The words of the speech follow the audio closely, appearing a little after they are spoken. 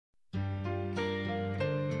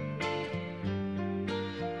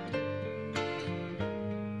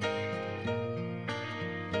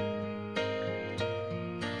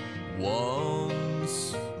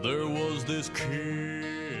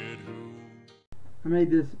I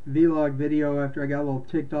made this vlog video after I got a little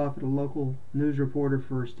ticked off at a local news reporter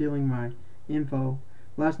for stealing my info.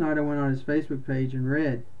 Last night I went on his Facebook page and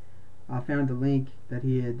read. I found the link that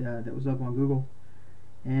he had that was up on Google,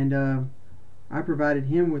 and I provided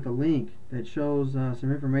him with a link that shows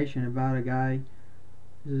some information about a guy.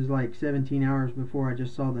 This is like 17 hours before I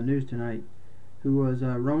just saw the news tonight, who was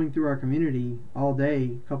roaming through our community all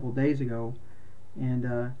day a couple of days ago,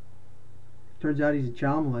 and turns out he's a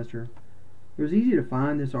child molester. It was easy to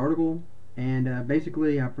find this article, and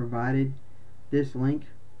basically I provided this link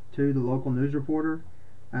to the local news reporter.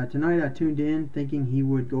 Tonight I tuned in thinking he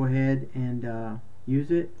would go ahead and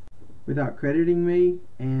use it without crediting me,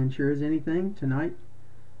 and sure as anything, tonight,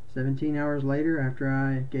 17 hours later after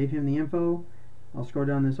I gave him the info, I'll scroll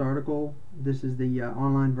down this article. This is the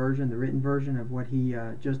online version, the written version of what he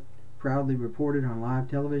just proudly reported on live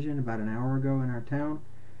television about an hour ago in our town.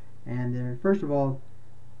 And first of all,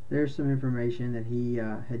 there's some information that he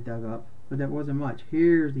had dug up, but that wasn't much.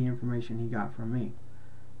 Here's the information he got from me,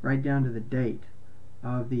 right down to the date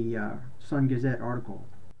of the Sun Gazette article.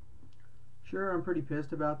 Sure, I'm pretty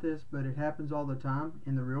pissed about this, but it happens all the time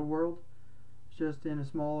in the real world. It's just in a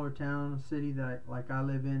smaller town, city that like I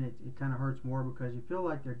live in, it kind of hurts more because you feel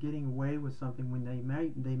like they're getting away with something when they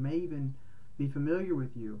may even be familiar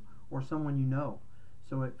with you or someone you know.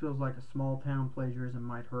 So it feels like a small town plagiarism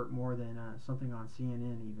might hurt more than something on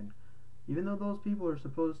CNN even though those people are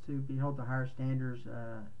supposed to be held to higher standards,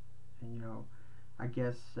 and you know, I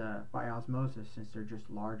guess by osmosis, since they're just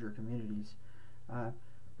larger communities.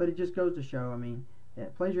 But it just goes to show, I mean,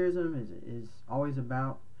 plagiarism is always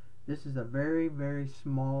about, this is a very, very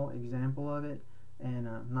small example of it, and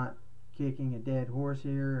I'm not kicking a dead horse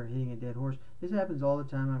here or hitting a dead horse. This happens all the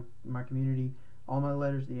time in my community. All my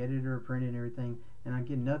letters, the editor printed and everything, and I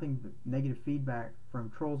get nothing but negative feedback from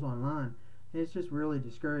trolls online. And it's just really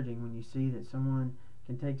discouraging when you see that someone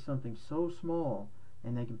can take something so small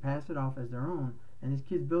and they can pass it off as their own, and this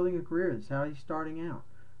kid's building a career. That's how he's starting out.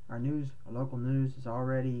 Our local news has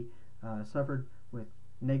already suffered with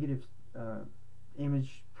negative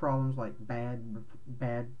image problems like bad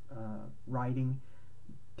writing,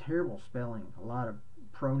 terrible spelling, a lot of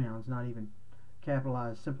pronouns not even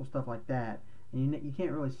capitalized, simple stuff like that. And you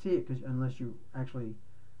can't really see it unless you actually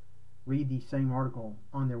read the same article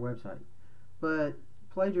on their website. But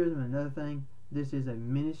plagiarism is another thing. This is a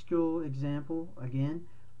minuscule example again,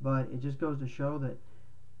 but it just goes to show that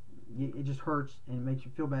it just hurts and it makes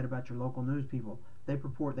you feel bad about your local news people. They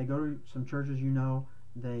go to some churches, you know.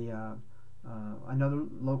 They another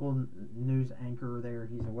local news anchor there,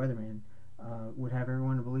 he's a weatherman, would have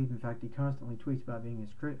everyone to believe. In fact, he constantly tweets about being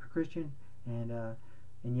a Christian, and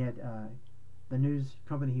yet the news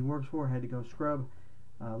company he works for had to go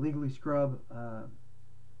legally scrub a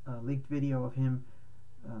leaked video of him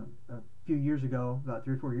a few years ago, about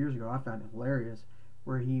 3 or 4 years ago. I found it hilarious,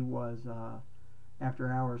 where he was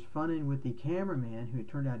after hours funning with the cameraman who it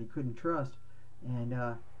turned out he couldn't trust, and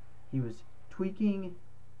he was tweaking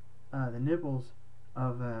the nipples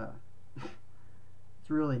of it's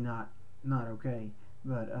really not okay,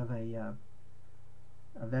 but of a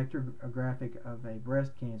graphic of a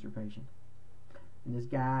breast cancer patient. And this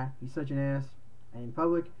guy, he's such an ass. In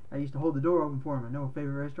public, I used to hold the door open for him. I know a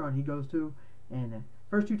favorite restaurant he goes to, and the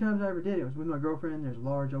first 2 times I ever did it was with my girlfriend. There's a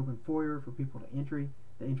large open foyer for people to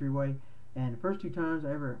the entryway, and the first 2 times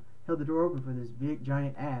I ever held the door open for this big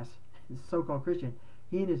giant ass, this so-called Christian.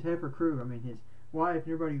 He and his heifer crew, I mean his wife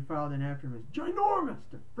and everybody who filed in after him, is ginormous.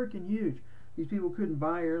 They're freaking huge. These people couldn't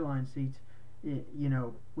buy airline seats, you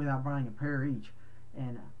know, without buying a pair each.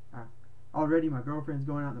 And already my girlfriend's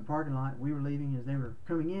going out in the parking lot. We were leaving as they were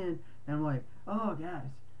coming in, and I'm like, oh guys,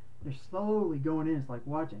 they're slowly going in. It's like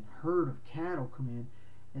watching a herd of cattle come in.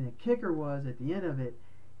 And the kicker was, at the end of it,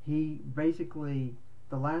 he basically,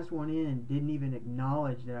 the last one in, didn't even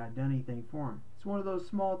acknowledge that I'd done anything for him. It's one of those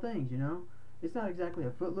small things, you know. It's not exactly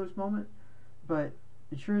a footloose moment, but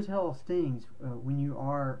it sure as hell stings when you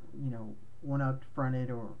are, you know, one-up-fronted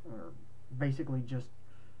or basically just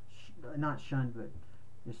not shunned, but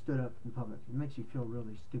just stood up in public. It makes you feel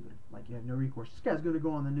really stupid, like you have no recourse. This guy's going to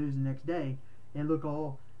go on the news the next day and look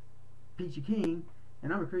all peachy keen,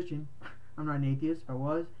 and I'm a Christian. I'm not an atheist. If I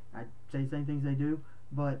was, I'd say the same things they do,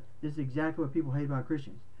 but this is exactly what people hate about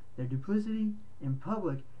Christians. Their duplicity in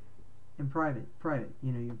public and private.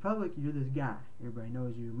 You know, you're in public, you're this guy. Everybody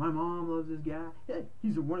knows you. My mom loves this guy. Hey,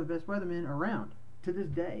 he's one of the best weathermen around to this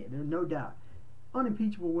day. There's no doubt.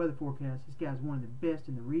 Unimpeachable weather forecast. This guy's one of the best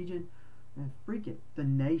in the region. And freak it, the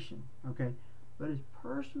nation, okay? But his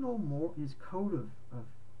his code of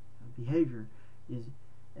behavior is,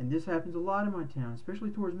 and this happens a lot in my town,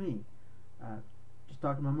 especially towards me. Just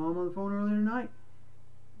talked to my mom on the phone earlier tonight.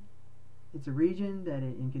 it's a region that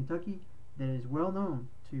in Kentucky that is well known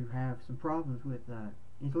to have some problems with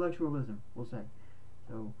intellectualism, we'll say.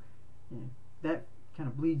 So yeah, that kind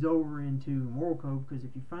of bleeds over into moral code, because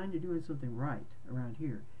if you find you're doing something right around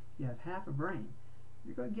here, you have half a brain,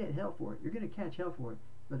 you're going to get hell for it. You're going to catch hell for it.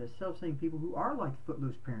 But the self-same people who are like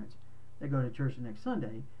footloose parents that go to church the next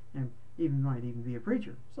Sunday and might even be a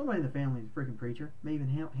preacher. Somebody in the family is a freaking preacher, may even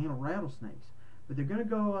handle rattlesnakes. But they're going to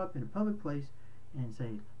go up in a public place and say,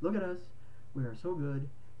 look at us, we are so good,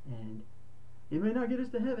 and it may not get us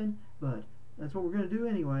to heaven, but that's what we're going to do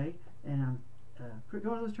anyway. And I'm going to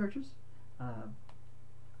those churches.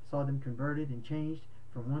 Saw them converted and changed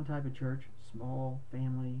from one type of church, small,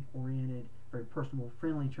 family-oriented, very personable,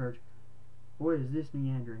 friendly church. Boy, is this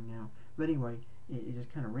meandering now. But anyway, it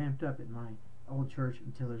just kind of ramped up at my old church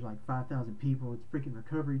until there's like 5,000 people. It's freaking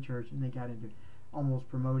recovery church, and they got into almost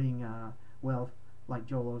promoting wealth like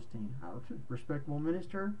Joel Osteen. Respectable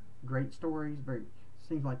minister, great stories,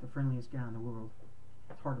 seems like the friendliest guy in the world.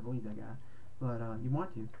 It's hard to believe that guy, but you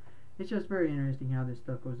want to. It's just very interesting how this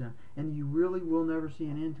stuff goes down, and you really will never see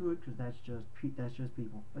an end to it, because that's just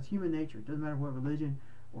people. That's human nature. It doesn't matter what religion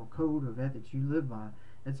or code of ethics you live by.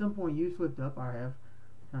 At some point you slipped up. I have.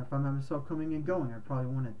 If I find myself coming and going, I probably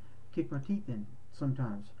want to kick my teeth in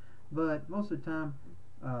sometimes. But most of the time,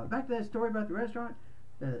 back to that story about the restaurant,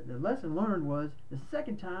 the lesson learned was the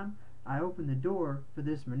second time I opened the door for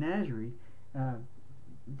this menagerie,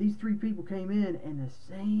 these three people came in and the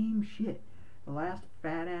same shit. The last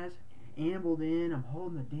fat ass ambled in. I'm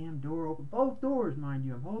holding the damn door open. Both doors, mind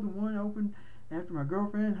you. I'm holding one open after my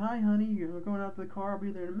girlfriend. Hi, honey. You're going out to the car. I'll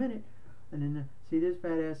be there in a minute. And then see this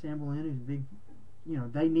fat ass amble in. Who's big.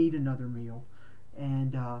 They need another meal.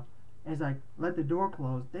 And as I let the door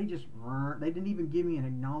close, they didn't even give me an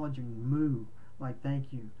acknowledging moo, like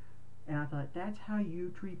thank you. And I thought, that's how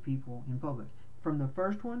you treat people in public. From the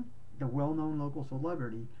first one, the well-known local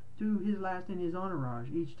celebrity, to his last in his entourage,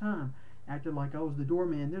 each time acted like I was the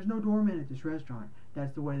doorman. There's no doorman at this restaurant.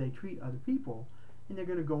 That's the way they treat other people. And they're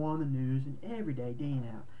going to go on the news and every day, day in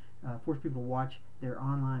and out, force people to watch their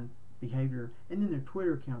online behavior, and then their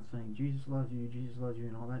Twitter account saying Jesus loves you,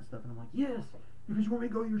 and all that stuff. And I'm like, yes, you just want me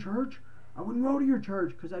to go to your church? I wouldn't go to your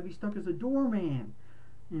church because I'd be stuck as a doorman.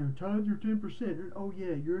 Tithe your 10%. Oh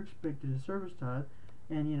yeah, you're expected to service tithe.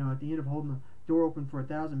 And at the end of holding the door open for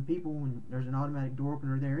 1,000 people, when there's an automatic door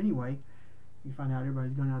opener there anyway, you find out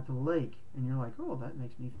everybody's going out to the lake, and you're like, oh, that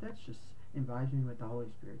just invites me with the Holy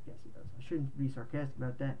Spirit. Yes, it does. I shouldn't be sarcastic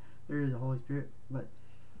about that. There is a Holy Spirit, but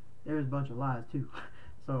there's a bunch of lies too.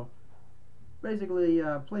 So basically,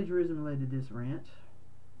 plagiarism led to this rant,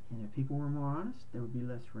 and if people were more honest, there would be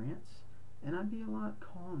less rants, and I'd be a lot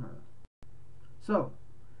calmer. So,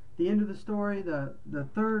 the end of the story, the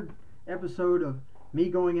third episode of me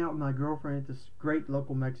going out with my girlfriend at this great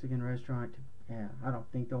local Mexican restaurant. Yeah, I don't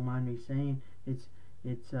think they'll mind me saying it's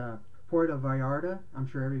Puerto Vallarta. I'm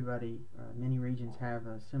sure everybody, many regions have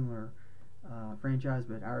a similar franchise,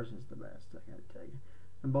 but ours is the best, I gotta tell you.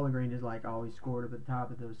 And Bowling Green is like always scored up at the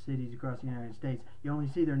top of those cities across the United States. You only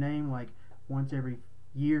see their name like once every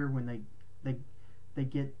year when they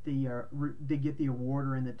get the award,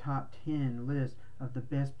 or in the top 10 list of the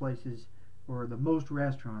best places, or the most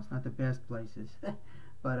restaurants, not the best places,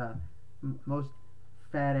 but most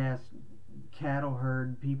fat ass cattle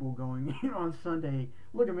herd people going on Sunday.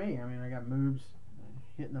 Look at me. I mean, I got moves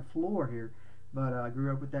hitting the floor here. But I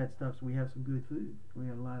grew up with that stuff, so we have some good food. We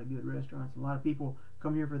have a lot of good restaurants. A lot of people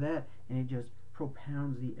come here for that, and it just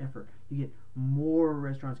propounds the effort. You get more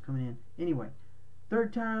restaurants coming in. Anyway,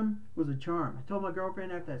 third time was a charm. I told my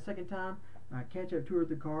girlfriend after that second time, I catch up to her at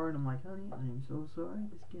the car, and I'm like, honey, I am so sorry.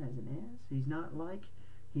 This guy's an ass. He's not like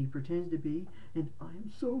he pretends to be, and I am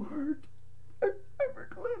so hurt. I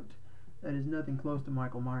verklempt. That is nothing close to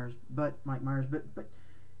Mike Myers, but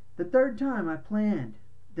the third time I planned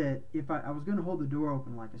that if I was going to hold the door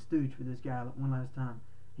open like a stooge for this guy one last time.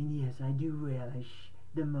 And yes, I do relish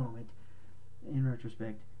the moment. In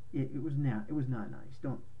retrospect, it was not nice.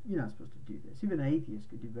 You're not supposed to do this. Even an atheist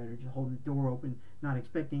could do better, just holding the door open, not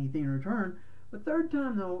expecting anything in return. The third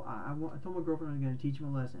time, though, I told my girlfriend I was going to teach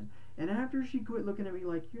him a lesson. And after she quit looking at me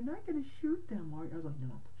like, you're not going to shoot them, are you? I was like,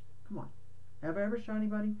 no, come on. Have I ever shot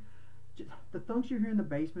anybody? Just, the thunks you hear in the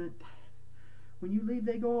basement, when you leave,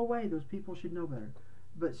 they go away. Those people should know better.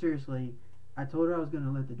 But seriously, I told her I was going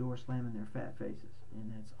to let the door slam in their fat faces,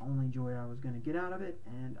 and that's the only joy I was going to get out of it,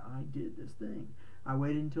 and I did this thing. I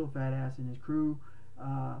waited until Fat Ass and his crew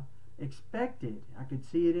expected. I could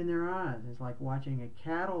see it in their eyes. It's like watching a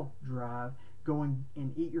cattle drive going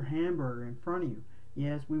and eat your hamburger in front of you.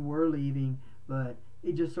 Yes, we were leaving, but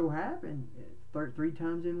it just so happened, 3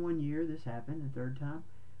 times in 1 year this happened. The third time,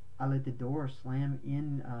 I let the door slam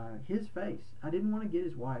in his face. I didn't want to get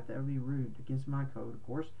his wife. That would be rude against my code, of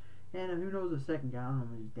course. And who knows the second guy? I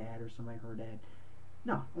don't know, his dad or somebody, her dad.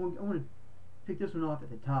 No, I want to pick this one off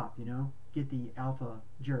at the top, you know, get the alpha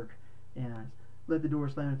jerk. And I let the door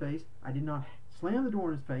slam in his face. I did not slam the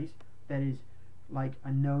door in his face. That is like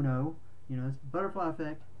a no-no. You know, it's butterfly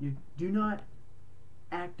effect. You do not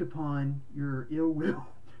act upon your ill will.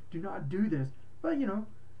 Do not do this. But, you know,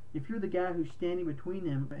 if you're the guy who's standing between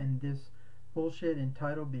them and this bullshit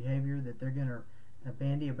entitled behavior that they're going to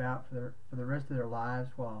bandy about for the rest of their lives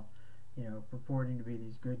while, you know, purporting to be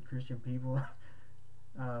these good Christian people,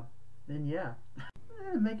 then yeah,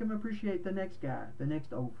 make them appreciate the next guy, the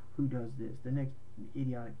next oaf who does this, the next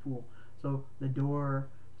idiotic fool. So the door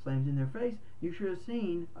slams in their face. You should have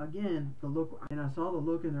seen, again, the look, and I saw the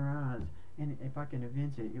look in their eyes, and if I can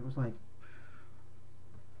evince it, it was like,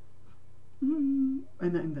 and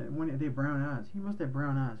then when they had brown eyes. He must have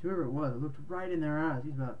brown eyes. Whoever it was, it looked right in their eyes.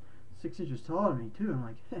 He's about 6 inches taller than me too. I'm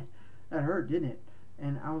like, that hurt, didn't it?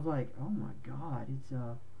 And I was like, oh my God, it's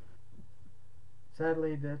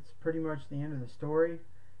Sadly, that's pretty much the end of the story.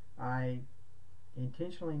 I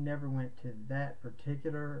intentionally never went to that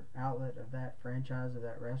particular outlet of that franchise of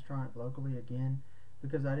that restaurant locally again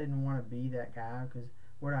because I didn't want to be that guy, because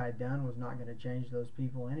what I had done was not going to change those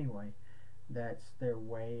people anyway. That's their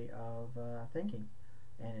way of thinking,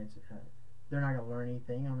 and it's they're not going to learn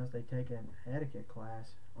anything unless they take an etiquette class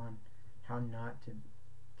on how not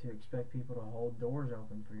to expect people to hold doors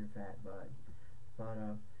open for your fat bud. But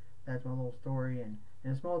that's my little story, and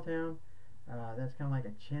in a small town, that's kind of like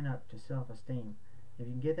a chin up to self-esteem. If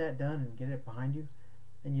you can get that done and get it behind you,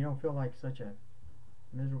 then you don't feel like such a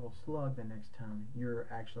miserable slug the next time you're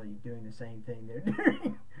actually doing the same thing they're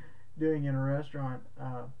doing in a restaurant,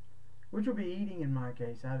 which will be eating in my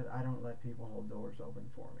case. I don't let people hold doors open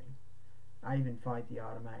for me. I even fight the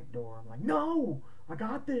automatic door. I'm like, no, I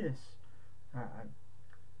got this.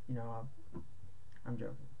 You know, I'm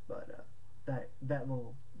joking, but that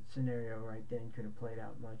little scenario right then could have played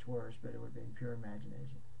out much worse, but it would have been pure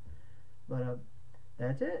imagination. But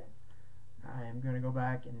that's it. I am going to go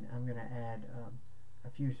back and I'm going to add a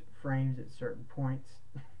few frames at certain points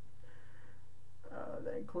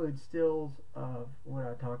that include stills of what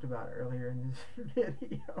I talked about earlier in this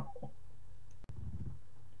video.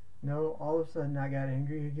 No, all of a sudden I got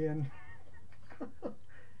angry again.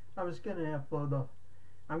 I was going to upload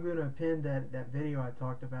I'm going to append that video I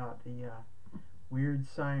talked about, the weird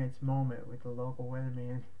science moment with the local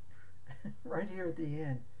weatherman, right here at the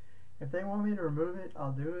end. If they want me to remove it,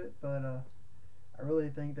 I'll do it, but I really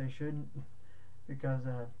think they shouldn't, because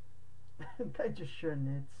they just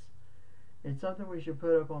shouldn't. It's something we should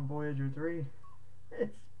put up on Voyager 3.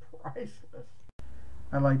 It's priceless.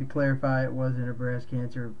 I'd like to clarify, it wasn't a breast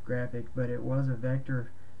cancer graphic, but it was a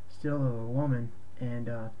vector still of a woman, and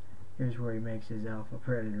here's where he makes his alpha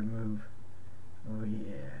predator move. Oh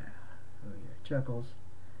yeah. Oh yeah. Chuckles.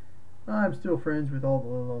 I'm still friends with all the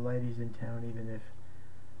little ladies in town, even if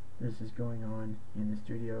this is going on in the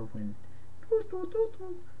studio when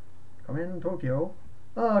come in Tokyo.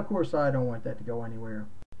 Of course I don't want that to go anywhere.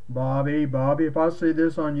 Bobby, if I see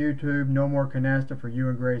this on YouTube, no more canasta for you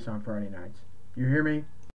and Grace on Friday nights. You hear me?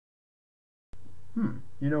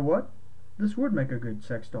 You know what? This would make a good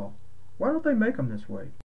sex doll. Why don't they make them this way?